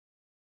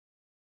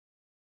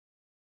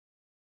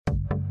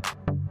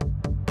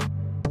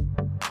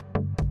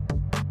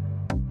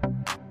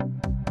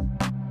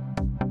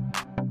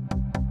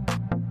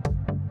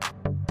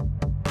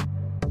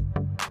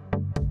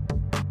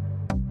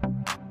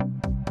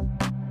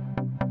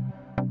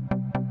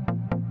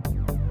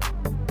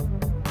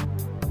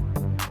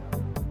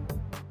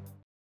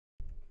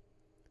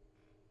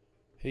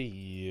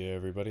Hey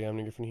everybody,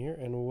 I'm Griffin here,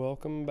 and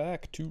welcome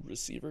back to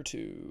Receiver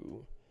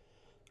 2.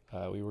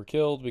 We were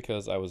killed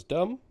because I was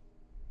dumb.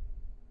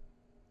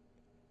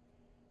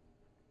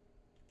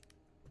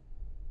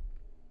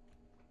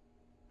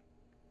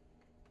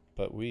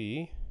 But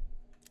we...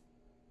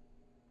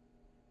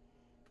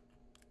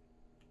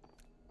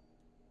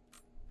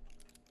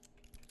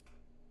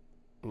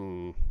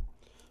 I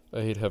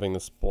hate having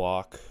this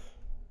block.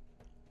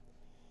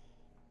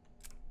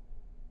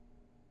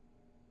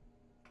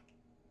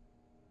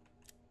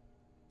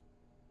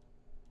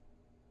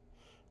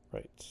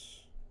 Right.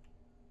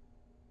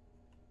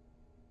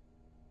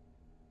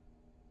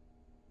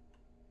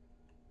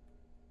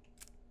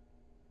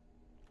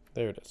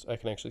 There it is. I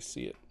can actually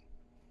see it.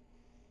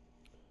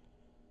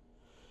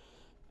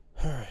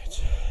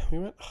 Alright. We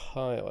went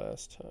high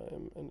last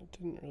time, and it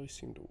didn't really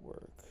seem to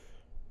work.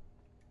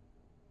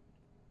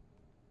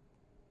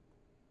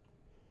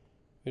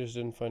 We just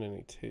didn't find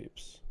any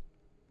tapes.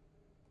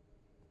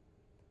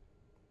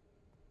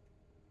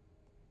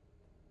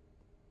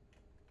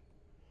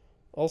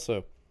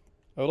 Also,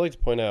 I would like to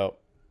point out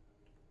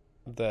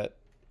that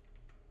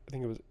I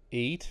think it was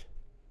 8.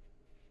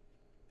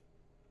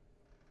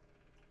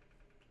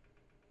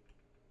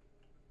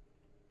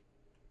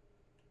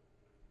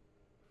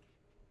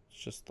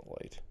 It's just the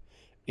light.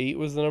 8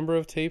 was the number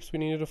of tapes we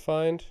needed to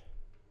find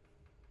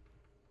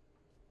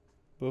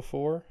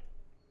before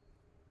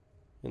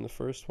in the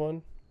first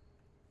one.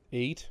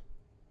 8,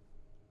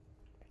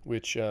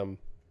 which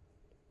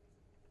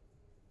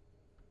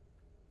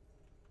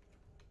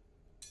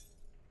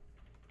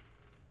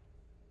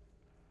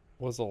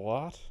was a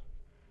lot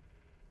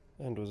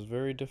and was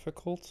very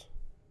difficult.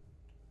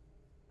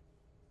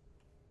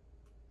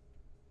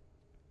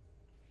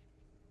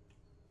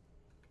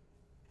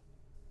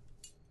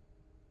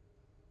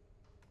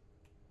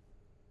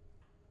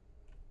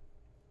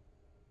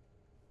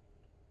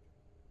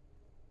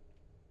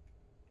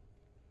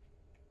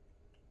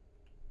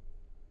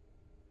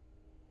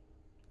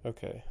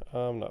 Okay,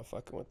 I'm not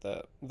fucking with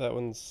that. That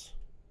one's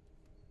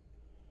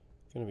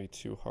gonna be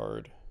too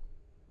hard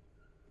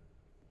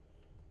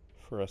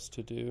for us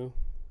to do.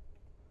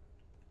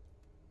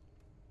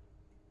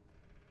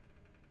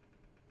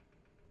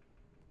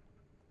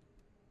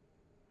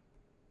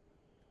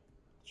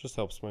 Just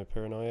helps my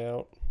paranoia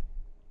out.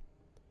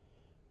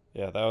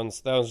 Yeah, that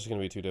one's just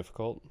gonna be too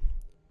difficult.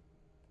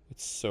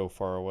 It's so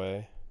far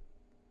away.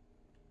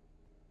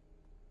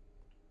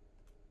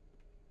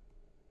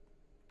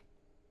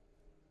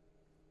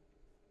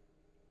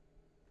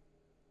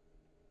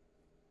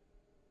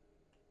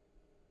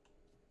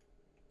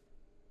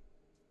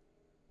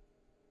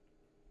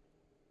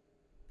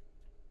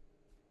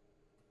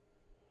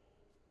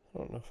 I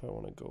don't know if I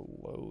want to go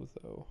low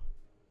though.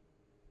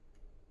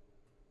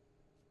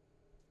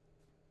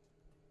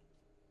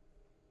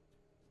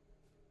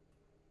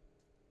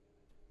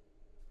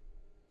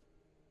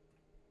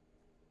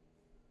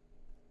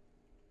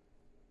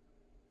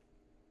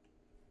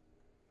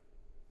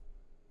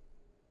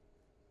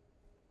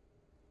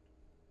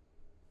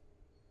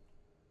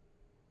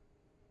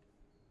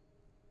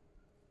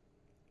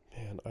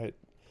 Man,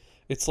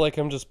 it's like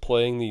I'm just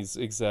playing these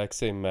exact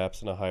same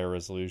maps in a higher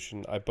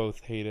resolution. I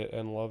both hate it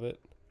and love it.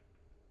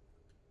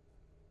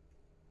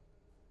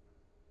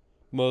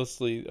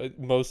 Mostly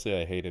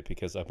I hate it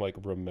because I'm like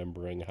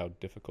remembering how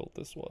difficult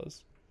this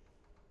was.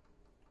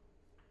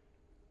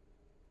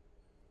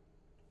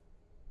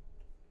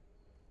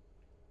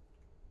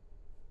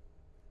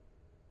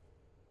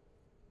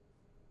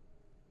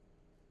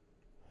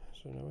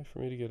 Is there no way for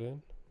me to get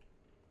in?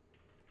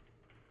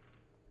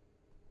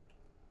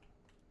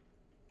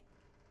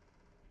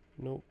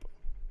 Nope.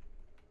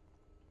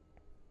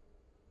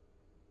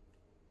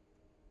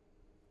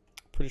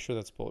 Pretty sure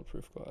that's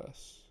bulletproof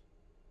glass.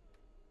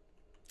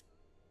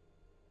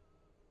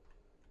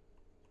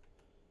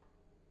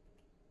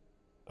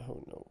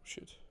 Oh no,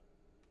 shit.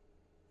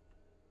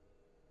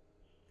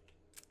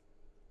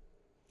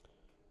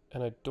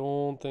 And I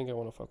don't think I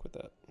want to fuck with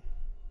that.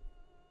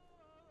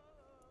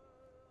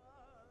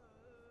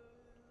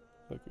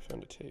 Look, we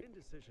found a tape.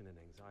 Indecision and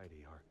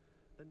anxiety are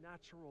the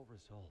natural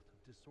result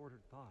of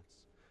disordered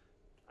thoughts.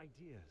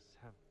 Ideas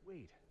have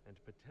weight and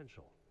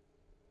potential.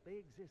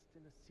 They exist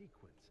in a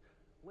sequence,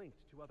 linked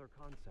to other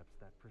concepts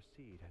that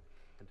precede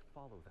and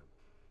follow them.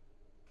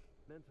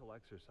 Mental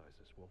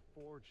exercises will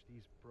forge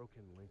these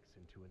broken links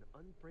into an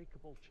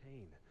unbreakable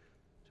chain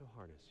to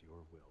harness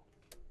your will.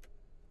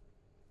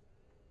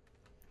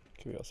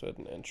 Okay, we also had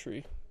an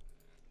entry.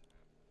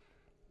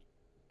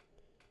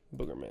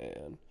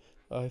 Boogerman.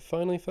 I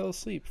finally fell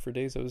asleep. For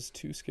days I was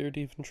too scared to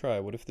even try.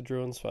 What if the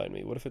drones find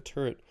me? What if a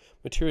turret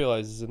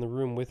materializes in the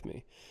room with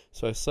me?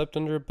 So I slept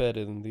under a bed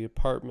in the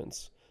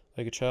apartments,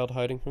 like a child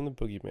hiding from the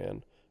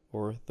boogeyman,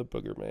 or the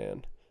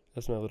Boogerman,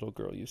 as my little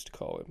girl used to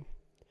call him.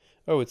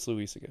 Oh, it's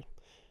Louise again.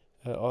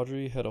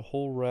 Audrey had a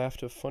whole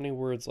raft of funny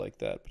words like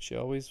that, but she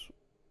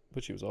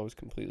was always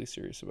completely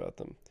serious about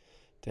them.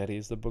 Daddy,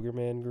 is the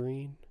Boogerman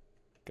green?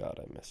 God,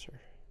 I miss her.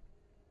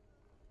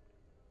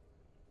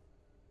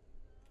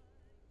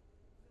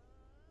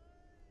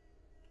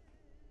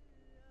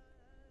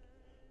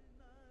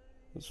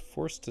 was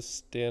forced to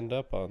stand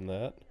up on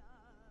that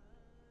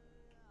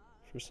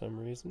for some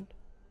reason.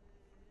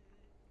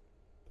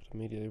 But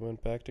immediately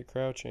went back to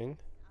crouching.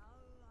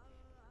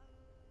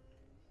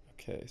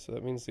 Okay, so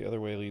that means the other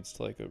way leads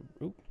to like a...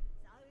 Oop.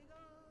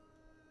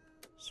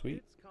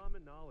 Sweet. It's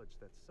common knowledge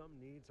that some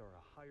needs are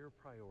a higher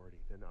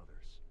priority than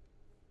others.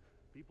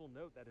 People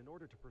note that in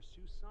order to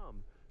pursue some,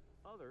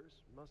 others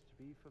must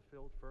be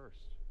fulfilled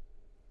first.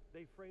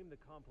 They frame the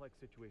complex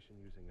situation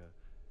using a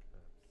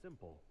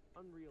simple,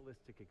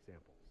 unrealistic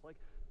examples, like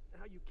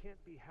how you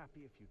can't be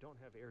happy if you don't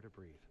have air to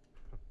breathe.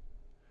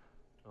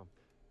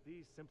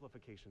 These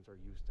simplifications are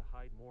used to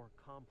hide more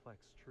complex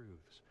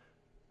truths,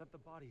 that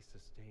the body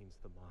sustains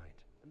the mind,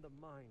 and the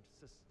mind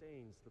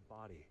sustains the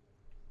body.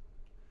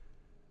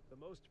 The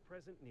most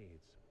present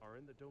needs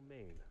are in the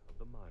domain of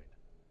the mind.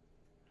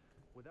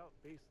 Without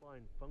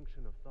baseline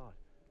function of thought,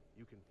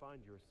 you can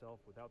find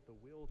yourself without the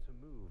will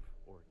to move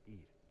or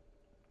eat.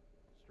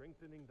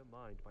 Strengthening the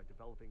mind by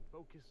developing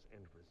focus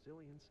and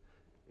resilience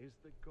is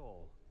the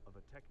goal of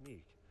a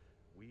technique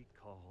we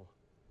call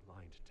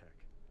mind tech.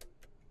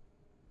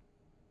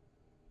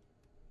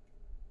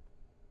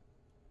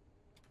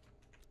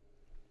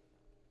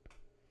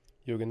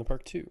 Yoga in the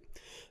Park 2.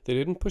 They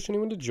didn't push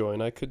anyone to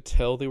join. I could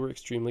tell they were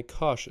extremely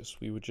cautious.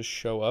 We would just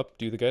show up,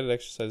 do the guided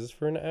exercises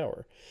for an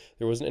hour.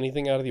 There wasn't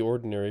anything out of the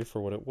ordinary for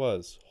what it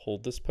was.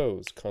 Hold this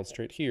pose,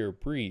 concentrate here,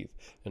 breathe,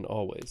 and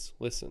always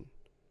listen,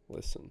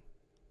 listen,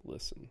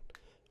 listen.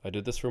 I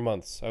did this for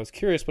months. I was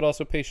curious but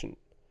also patient.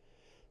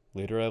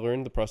 Later I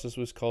learned the process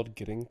was called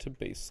getting to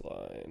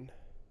baseline.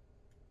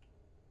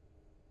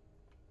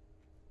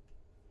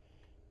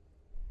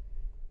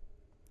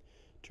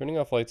 Turning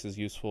off lights is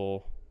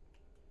useful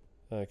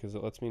because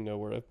it lets me know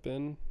where I've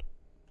been.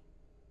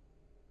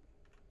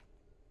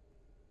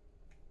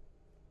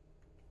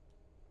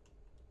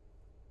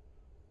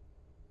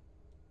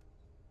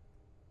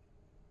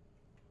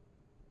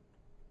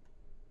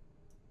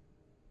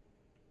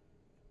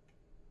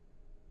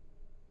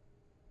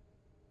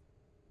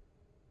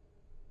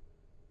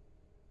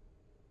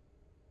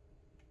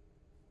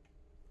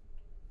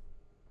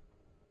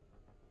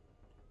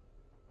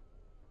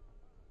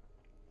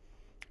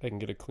 I can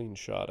get a clean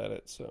shot at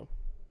it, so.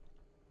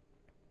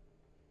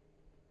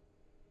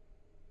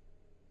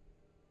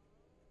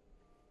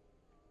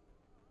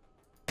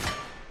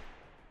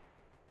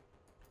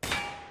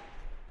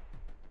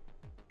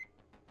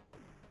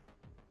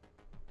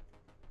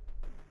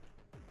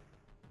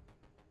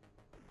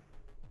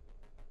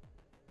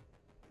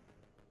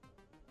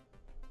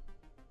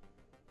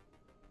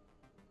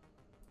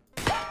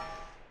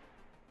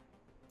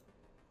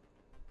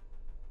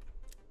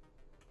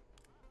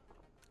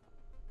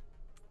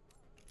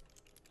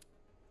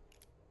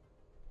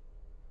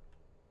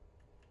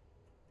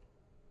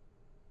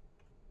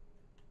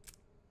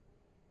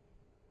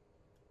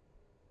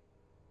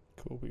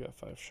 Cool, we got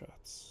 5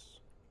 shots.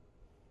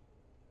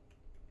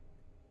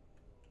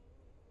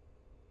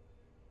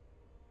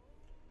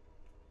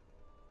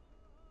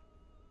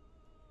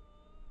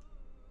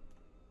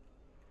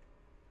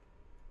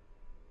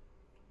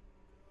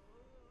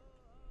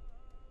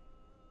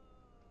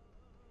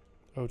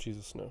 Oh,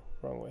 Jesus, no.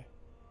 Wrong way.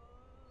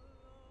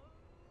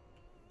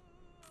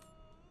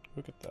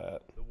 Look at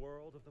that. The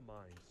world of the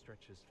mind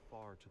stretches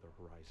far to the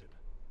horizon.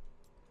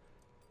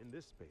 In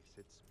this space,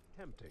 it's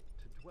tempting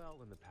to dwell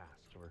in the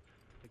past or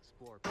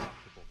explore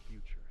possible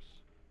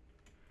futures.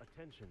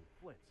 Attention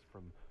flits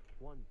from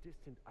one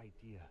distant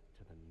idea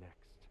to the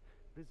next,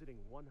 visiting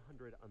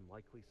 100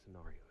 unlikely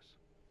scenarios,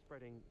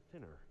 spreading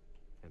thinner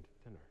and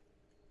thinner.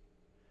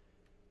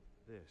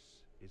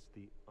 This is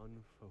the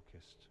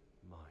unfocused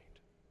mind.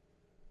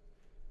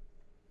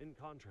 In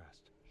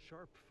contrast,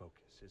 sharp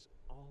focus is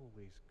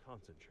always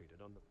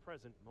concentrated on the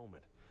present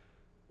moment.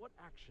 What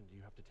action do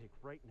you have to take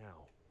right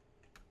now?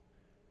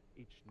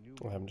 Each new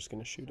Well, I'm just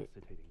going to shoot it.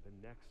 necessitating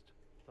the next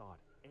thought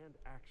and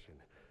action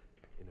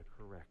in a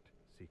correct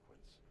sequence.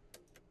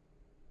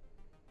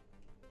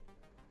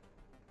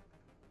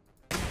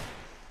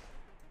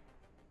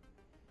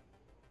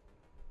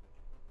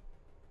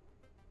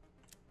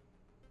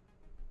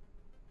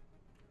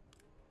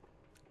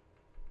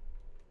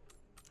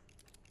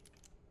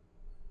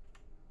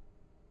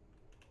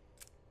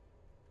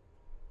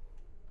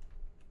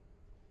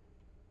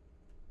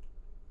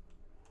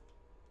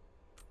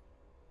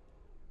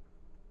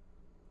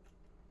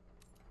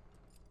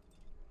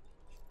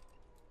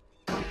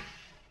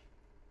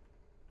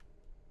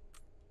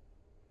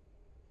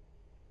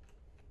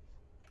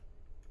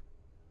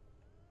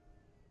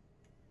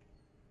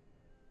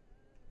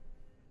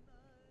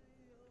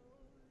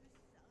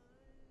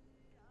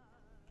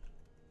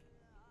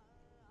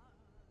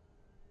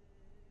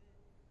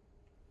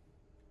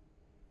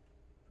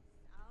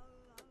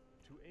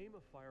 To aim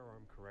a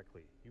firearm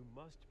correctly, you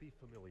must be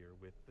familiar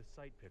with the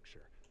sight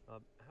picture,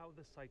 how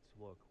the sights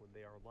look when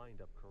they are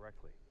lined up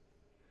correctly.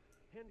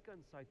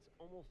 Handgun sights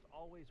almost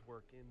always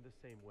work in the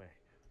same way.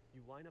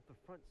 You line up the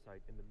front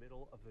sight in the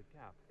middle of the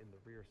gap in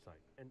the rear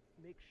sight, and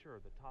make sure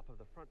the top of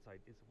the front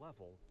sight is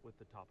level with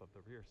the top of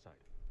the rear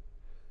sight.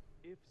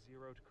 If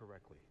zeroed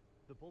correctly,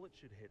 The bullet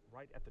should hit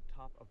right at the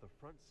top of the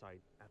front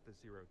sight at the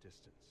 0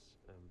 distance,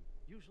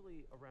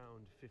 usually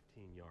around 15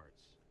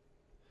 yards.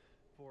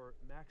 For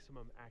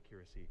maximum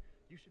accuracy,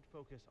 you should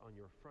focus on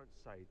your front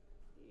sight,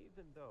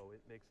 even though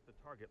it makes the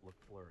target look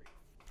blurry.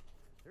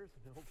 There's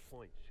no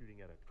point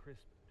shooting at a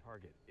crisp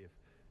target if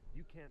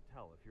you can't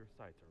tell if your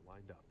sights are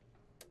lined up.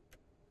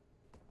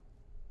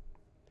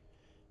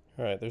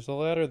 Alright, there's a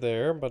ladder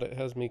there, but it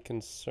has me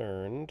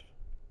concerned.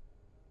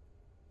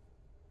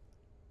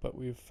 But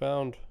we've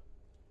found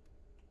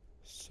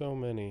so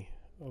many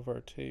of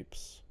our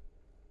tapes.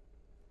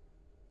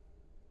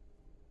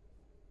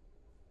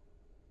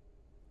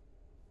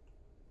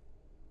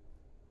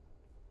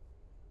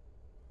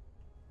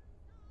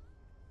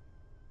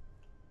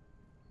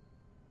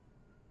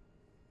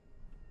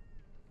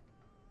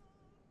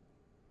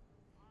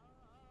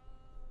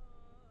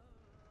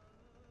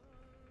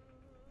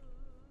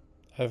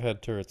 I've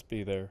had turrets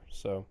be there,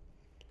 so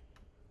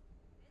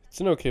it's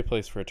an okay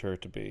place for a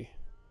turret to be.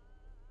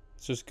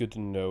 It's just good to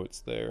know it's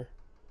there.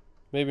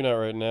 Maybe not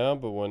right now,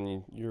 but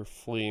when you're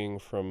fleeing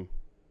from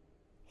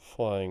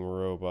flying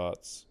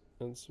robots,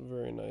 it's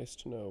very nice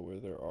to know where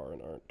there are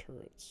and aren't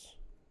turrets.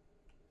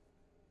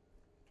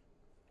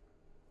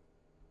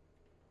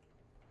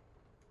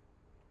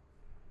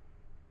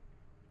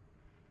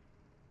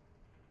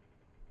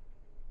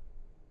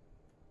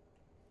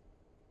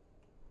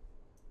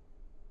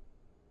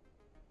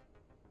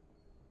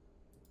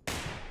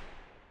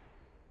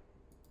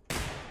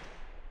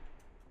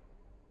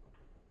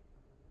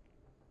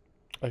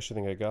 I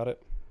actually think I got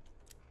it.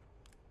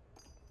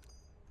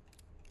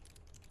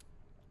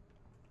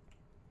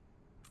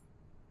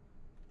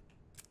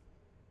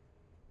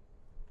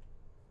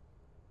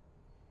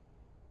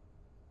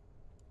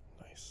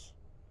 Nice.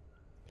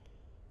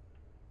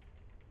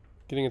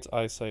 Getting its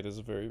eyesight is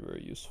very,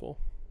 very useful.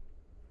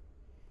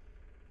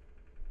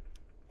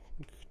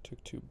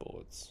 Took 2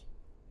 bullets.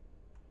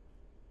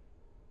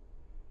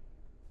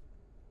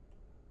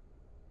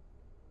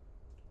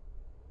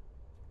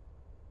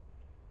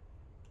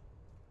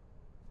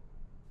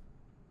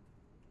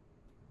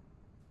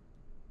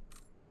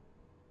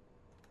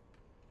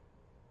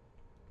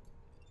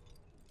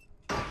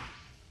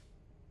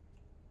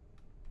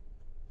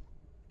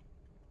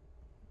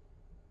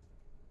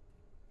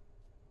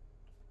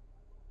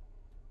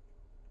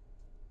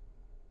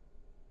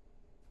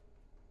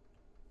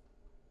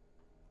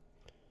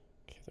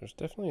 Okay, there's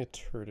definitely a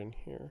turret in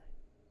here.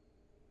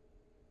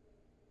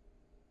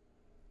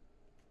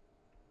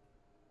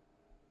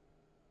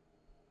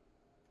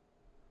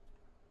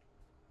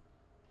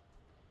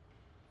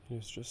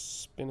 He's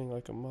just spinning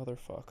like a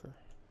motherfucker.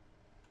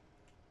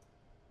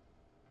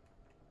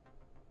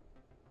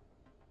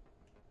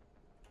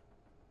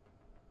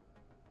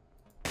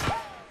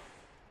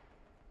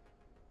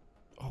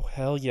 Oh,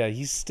 hell yeah,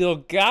 he's still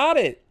got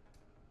it!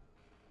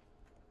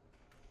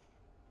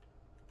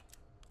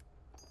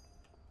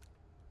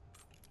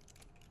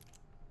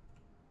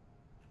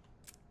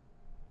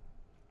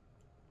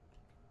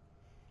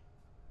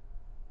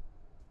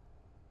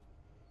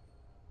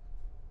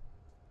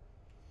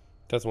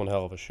 That's one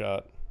hell of a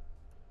shot.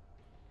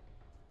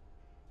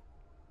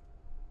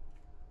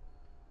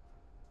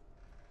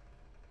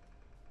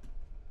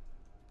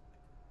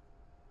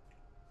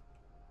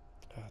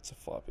 Ah, it's a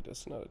floppy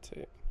disk, not a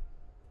tape.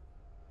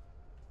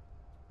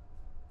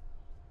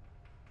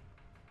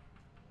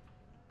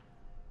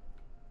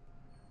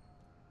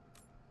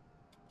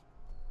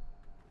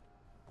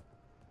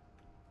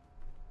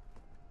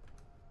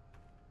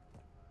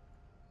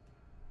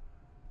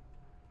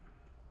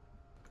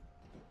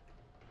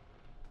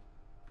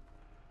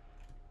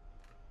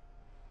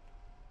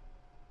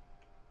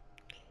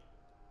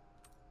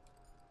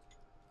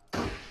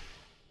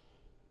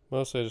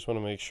 Mostly I just want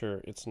to make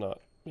sure it's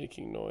not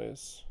making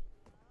noise.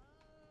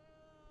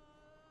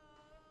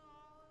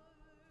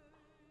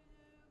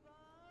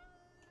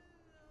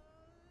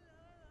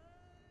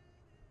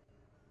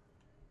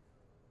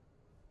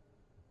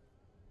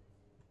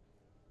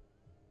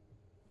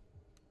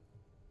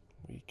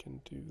 We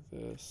can do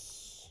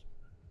this.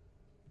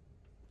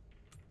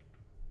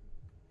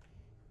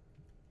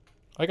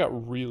 I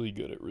got really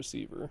good at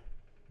receiver.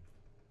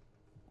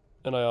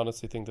 And I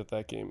honestly think that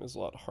that game is a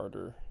lot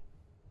harder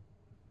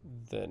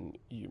than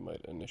you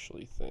might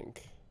initially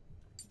think.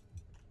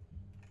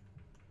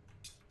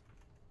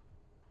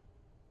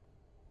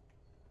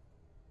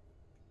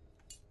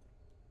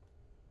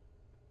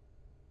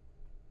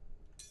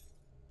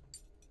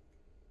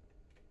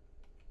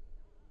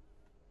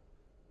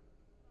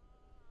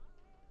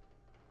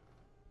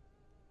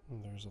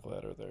 And there's a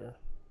ladder there.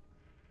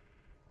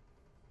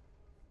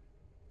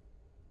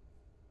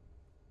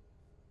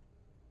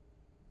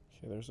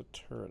 Okay, there's a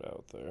turret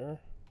out there.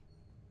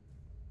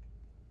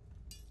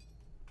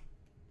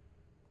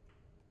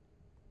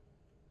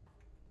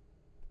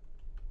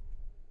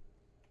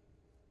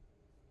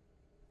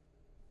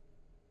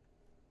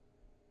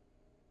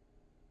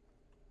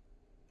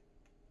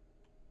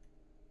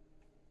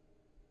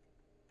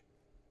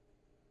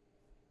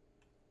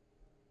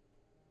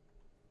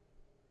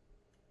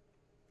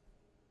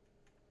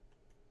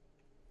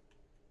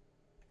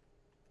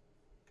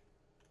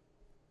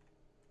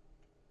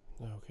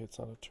 Okay, it's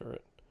not a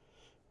turret.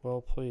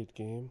 Well played,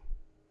 game.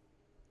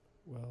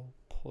 Well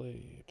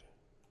played.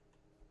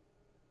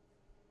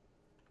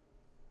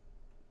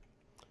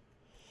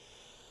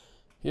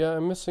 Yeah,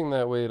 I'm missing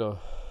that way to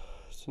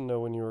know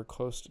when you were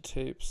close to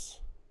tapes.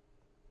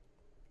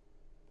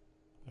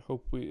 I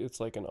hope it's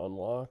like an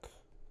unlock,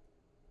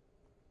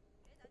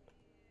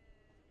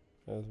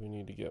 as we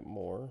need to get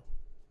more.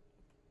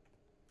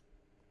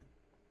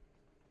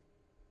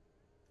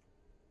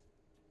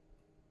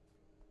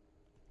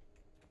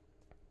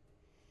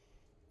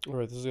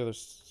 Alright, this is the other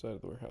side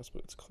of the warehouse,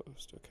 but it's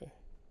closed. Okay.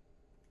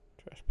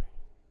 Trash bin.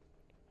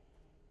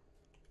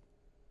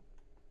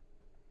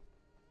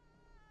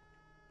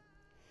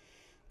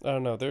 I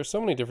don't know. There are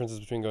so many differences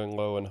between going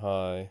low and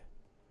high.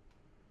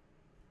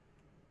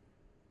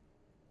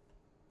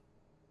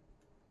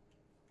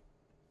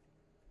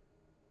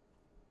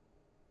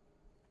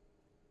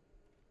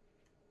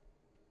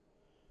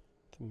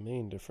 The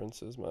main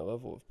difference is my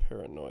level of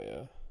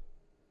paranoia.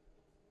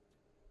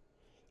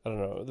 I don't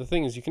know. The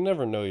thing is, you can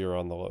never know you're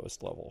on the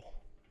lowest level.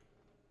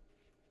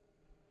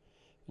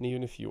 And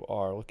even if you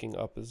are, looking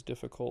up is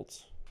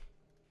difficult.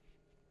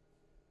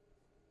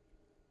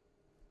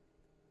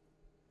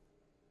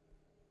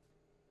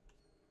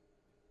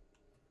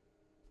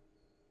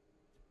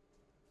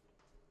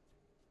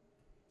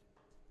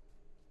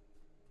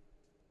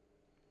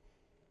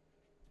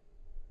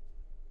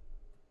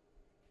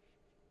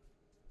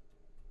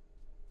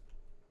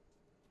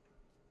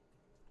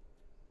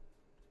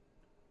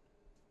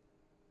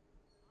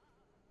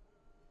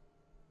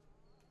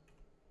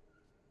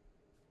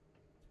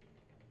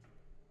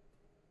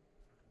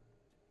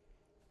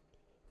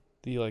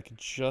 The like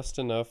just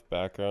enough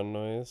background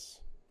noise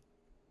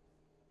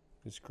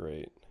is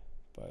great,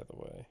 by the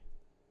way.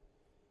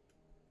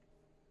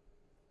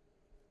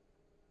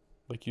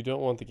 Like, you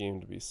don't want the game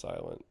to be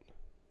silent.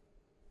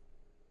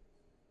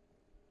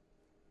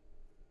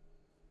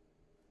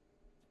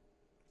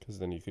 Because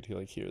then you could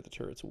like hear the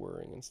turrets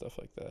whirring and stuff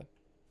like that.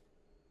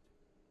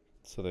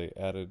 So they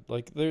added,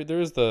 like,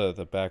 there's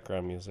the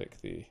background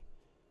music, the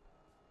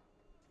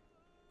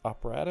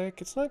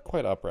operatic. It's not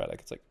quite operatic.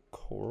 It's like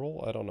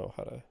choral. I don't know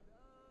how to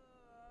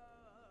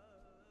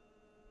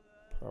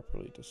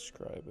properly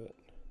describe it.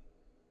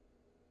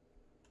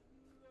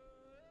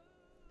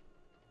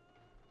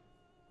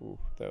 Ooh,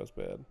 that was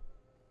bad.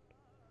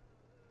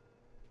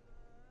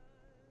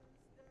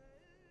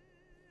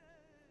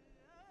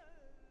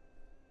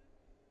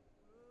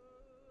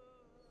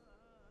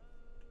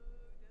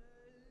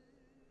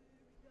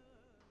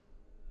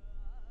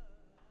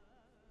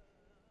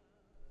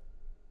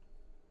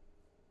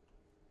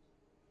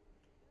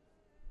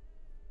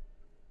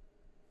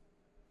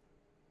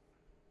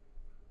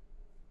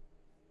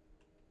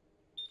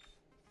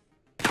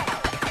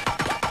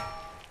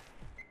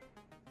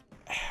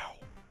 Ow.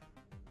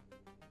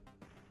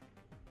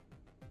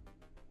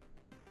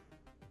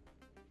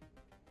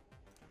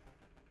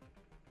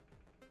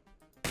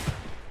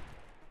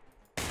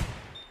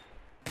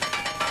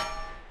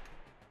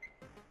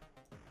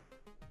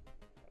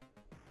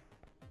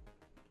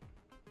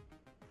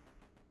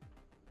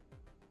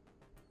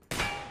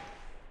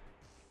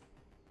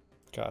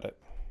 Got it.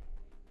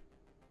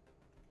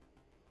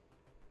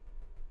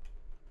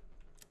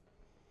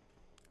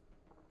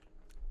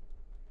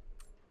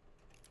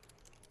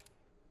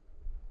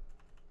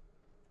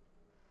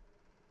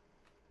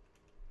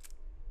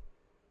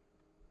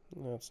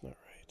 That's not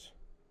right.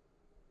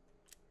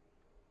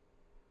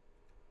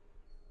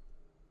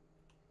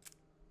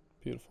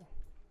 Beautiful.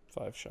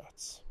 5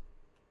 shots.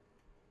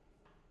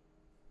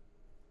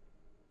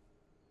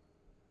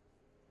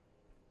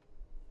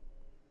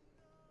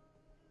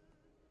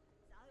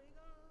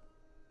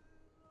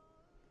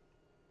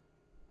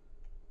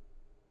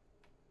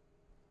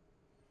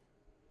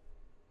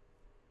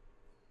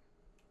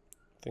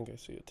 I think I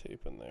see a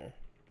tape in there.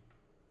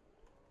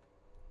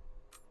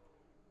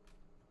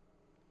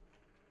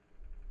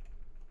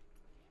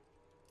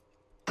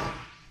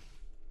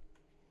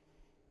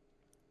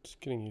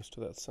 Just getting used to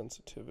that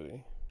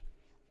sensitivity.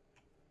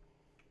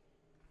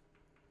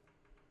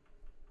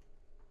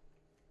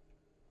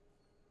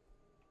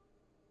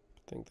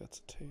 I think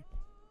that's a tape.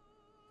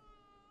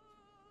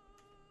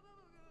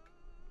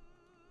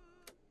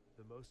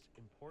 The most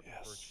important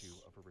virtue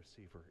of a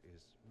receiver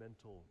is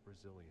mental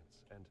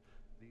resilience, and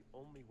the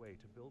only way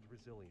to build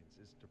resilience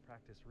is to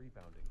practice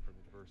rebounding from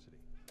adversity.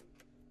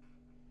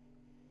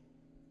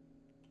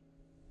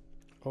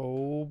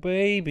 Oh,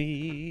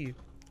 baby.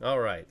 All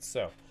right,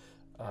 so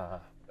I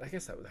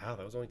guess that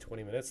was only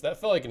 20 minutes. That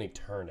felt like an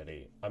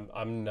eternity.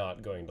 I'm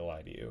not going to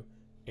lie to you.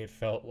 It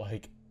felt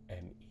like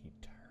an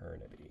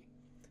eternity.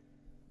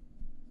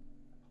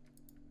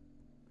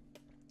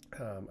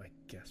 I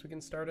guess we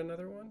can start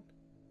another one.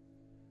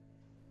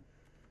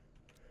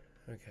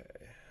 Okay.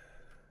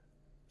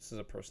 This is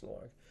a personal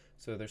log.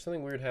 So there's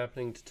something weird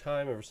happening to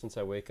time ever since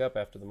I wake up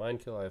after the mind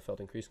kill. I have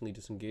felt increasingly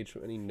disengaged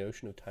from any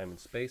notion of time and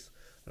space.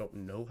 I don't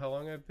know how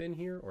long I've been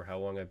here or how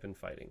long I've been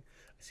fighting.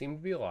 I seem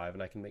to be alive,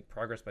 and I can make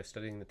progress by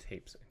studying the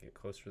tapes and get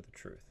closer to the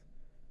truth.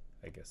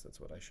 I guess that's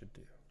what I should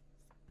do.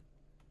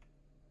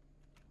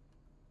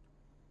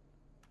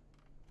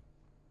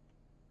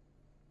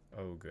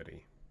 Oh,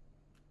 goody.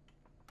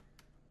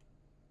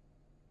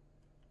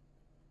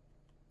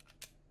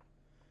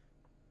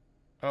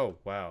 Oh,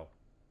 wow.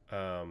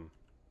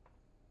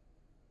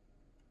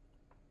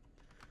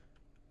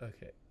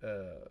 Okay.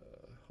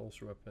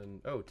 Holster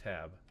weapon. Oh,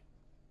 tab.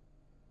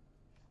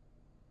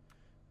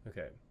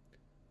 Okay.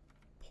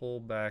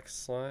 Pull back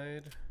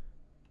slide.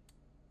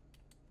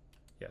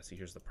 Yeah, see,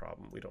 here's the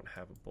problem. We don't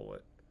have a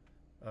bullet.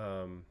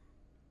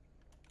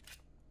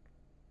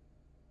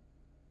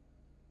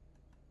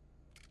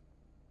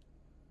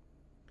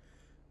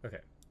 Okay.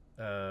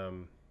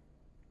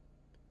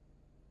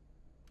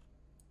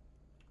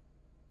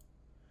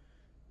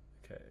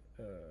 Okay.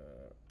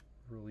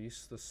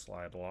 Release the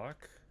slide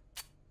lock.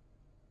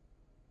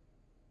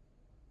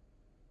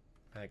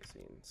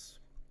 Magazines.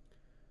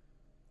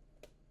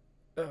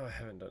 Oh, I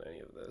haven't done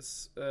any of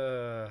this.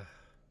 Yeah,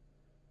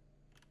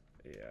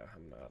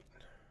 I'm not.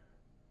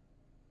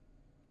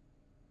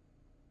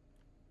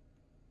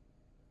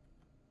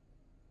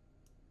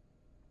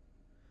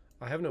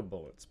 I have no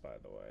bullets, by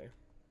the way.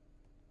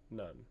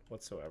 None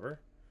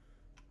whatsoever.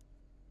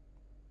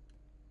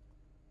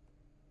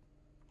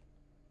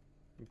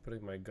 I'm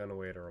putting my gun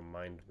away to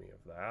remind me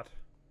of that.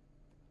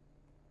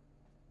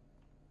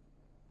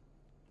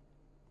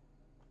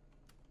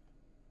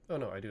 Oh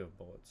no, I do have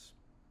bullets.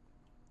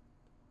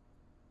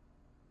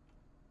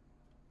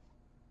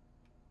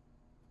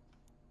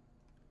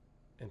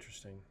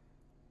 Interesting.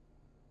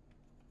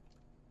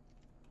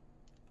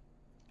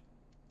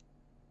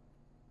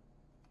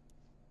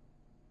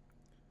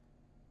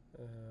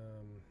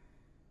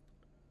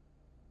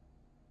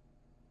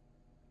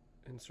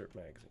 Insert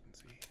magazine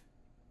Z.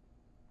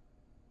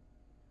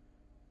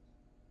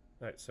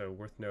 Alright, so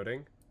worth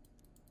noting.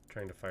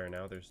 Trying to fire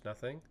now, there's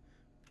nothing.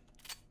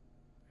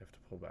 I have to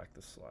pull back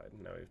the slide,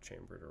 and now we've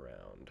chambered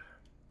around.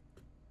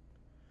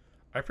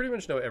 I pretty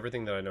much know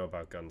everything that I know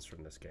about guns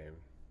from this game.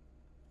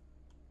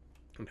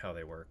 And how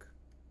they work.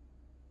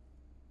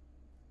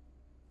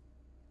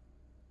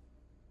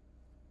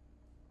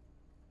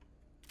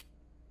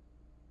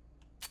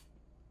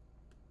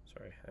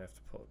 Sorry, I have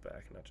to pull it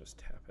back, not just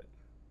tap it.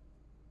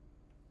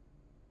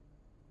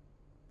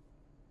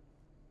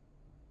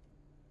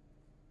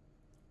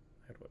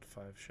 I had, what,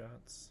 5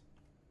 shots?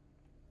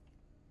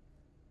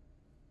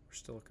 We're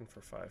still looking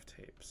for 5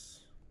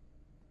 tapes.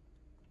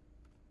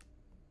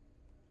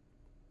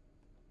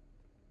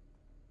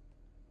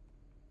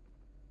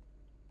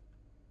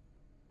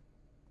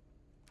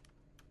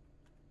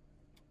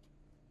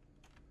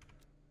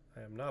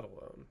 I am not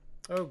alone.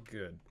 Oh,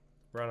 good.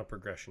 We're on a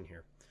progression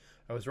here.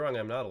 I was wrong,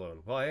 I'm not alone.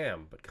 Well, I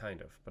am, but kind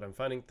of. But I'm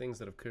finding things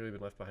that have clearly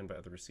been left behind by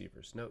other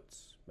receivers.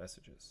 Notes,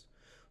 messages.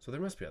 So there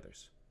must be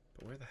others.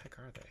 But where the heck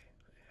are they?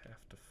 I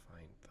have to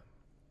find them.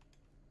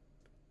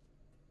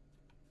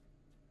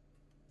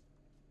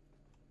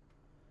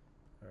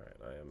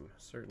 Alright, I am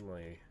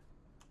certainly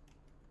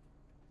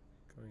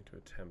going to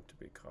attempt to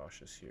be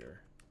cautious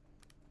here.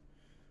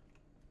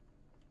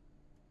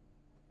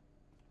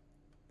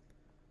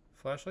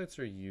 Flashlights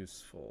are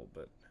useful,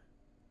 but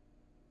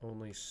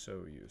only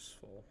so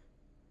useful.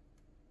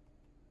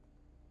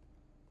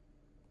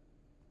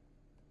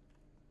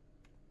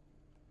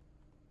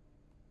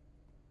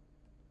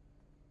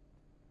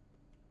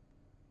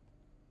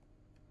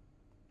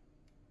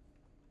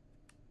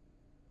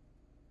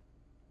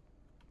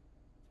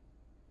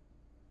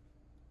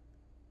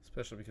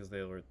 Especially because they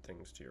alert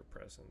things to your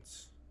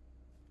presence.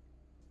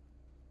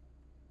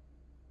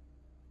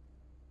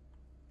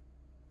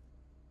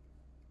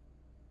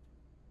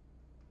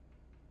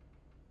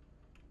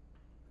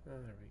 Oh,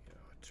 there we go,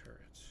 a turret.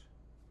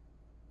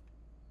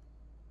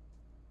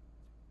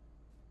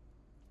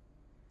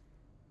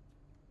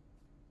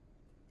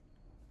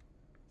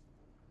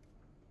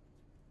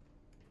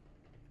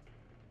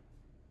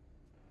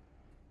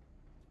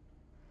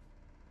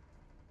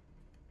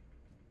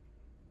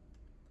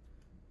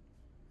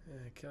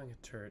 Killing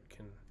a turret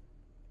can...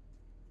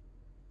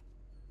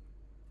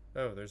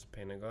 Oh, there's a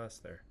pane of glass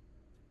there.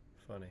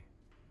 Funny.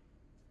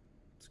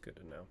 It's good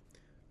to know.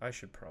 I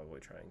should probably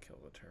try and kill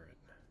the turret.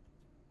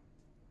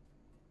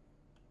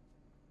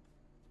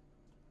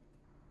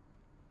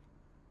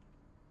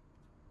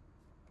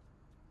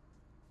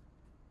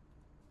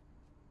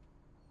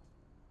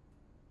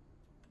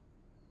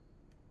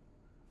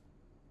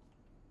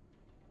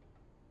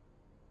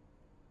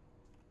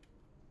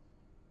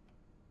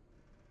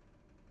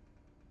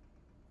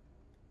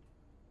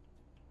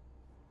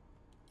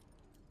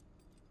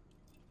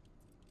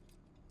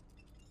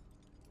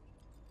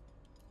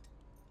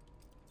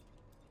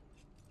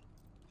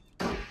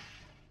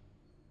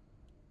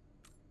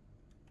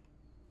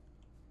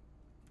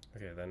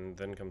 Okay,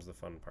 then comes the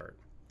fun part.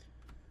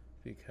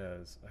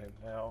 Because I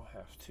now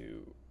have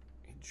to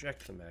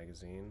eject the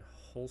magazine,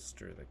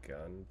 holster the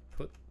gun,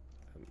 put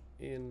them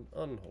in,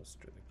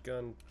 unholster the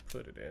gun,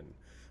 put it in.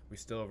 We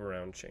still have a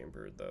round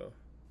chambered though,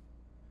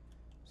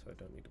 so I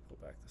don't need to pull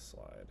back the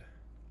slide.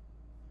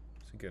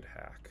 It's a good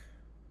hack.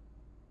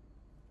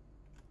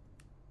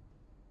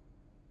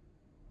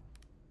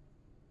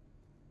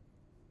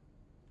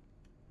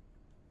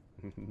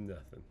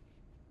 Nothing.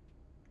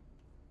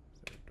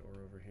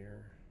 door over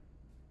here?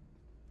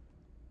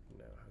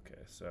 No.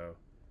 Okay, so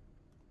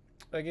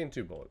I gained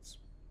 2 bullets,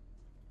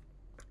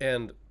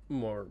 and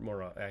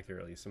more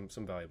accurately, some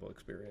valuable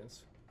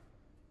experience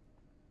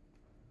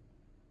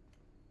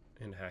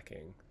in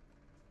hacking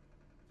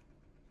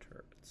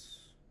turrets.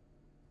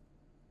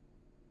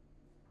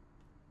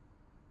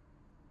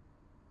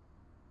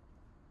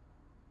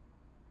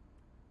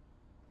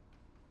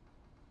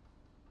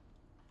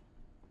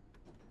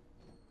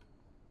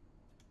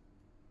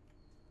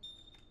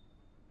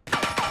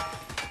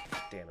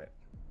 Damn it.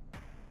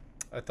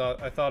 I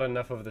thought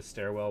enough of the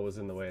stairwell was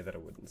in the way that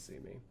it wouldn't see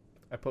me.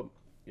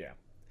 Yeah.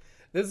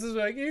 This is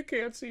like, you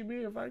can't see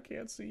me if I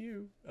can't see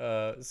you.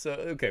 So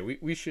okay,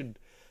 we should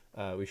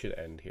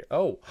end here.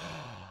 Oh,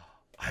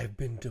 I've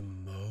been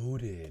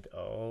demoted.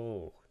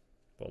 Oh,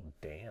 well,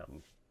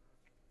 damn.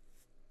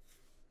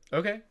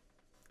 Okay.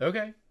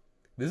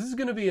 This is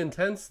gonna be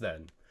intense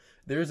then.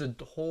 There's a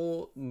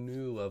whole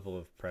new level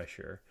of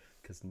pressure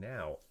because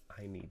now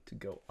I need to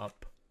go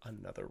up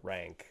another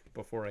rank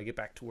before I get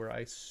back to where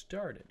I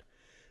started.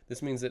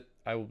 This means that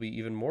I will be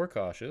even more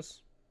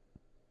cautious,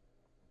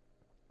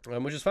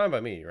 which is fine by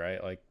me,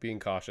 right? Like, being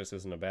cautious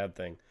isn't a bad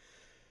thing,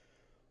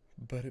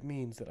 but it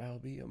means that I'll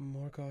be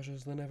more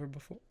cautious than ever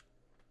before.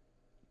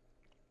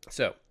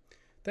 So,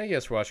 thank you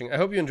guys for watching. I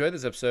hope you enjoyed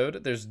this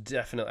episode.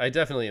 I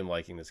definitely am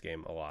liking this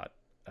game a lot.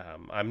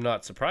 I'm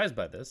not surprised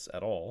by this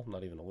at all,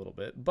 not even a little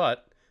bit,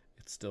 but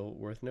it's still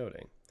worth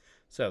noting.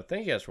 So,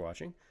 thank you guys for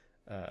watching.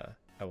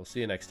 I will see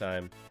you next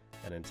time,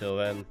 and until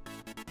then,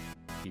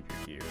 keep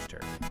your gears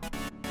turning.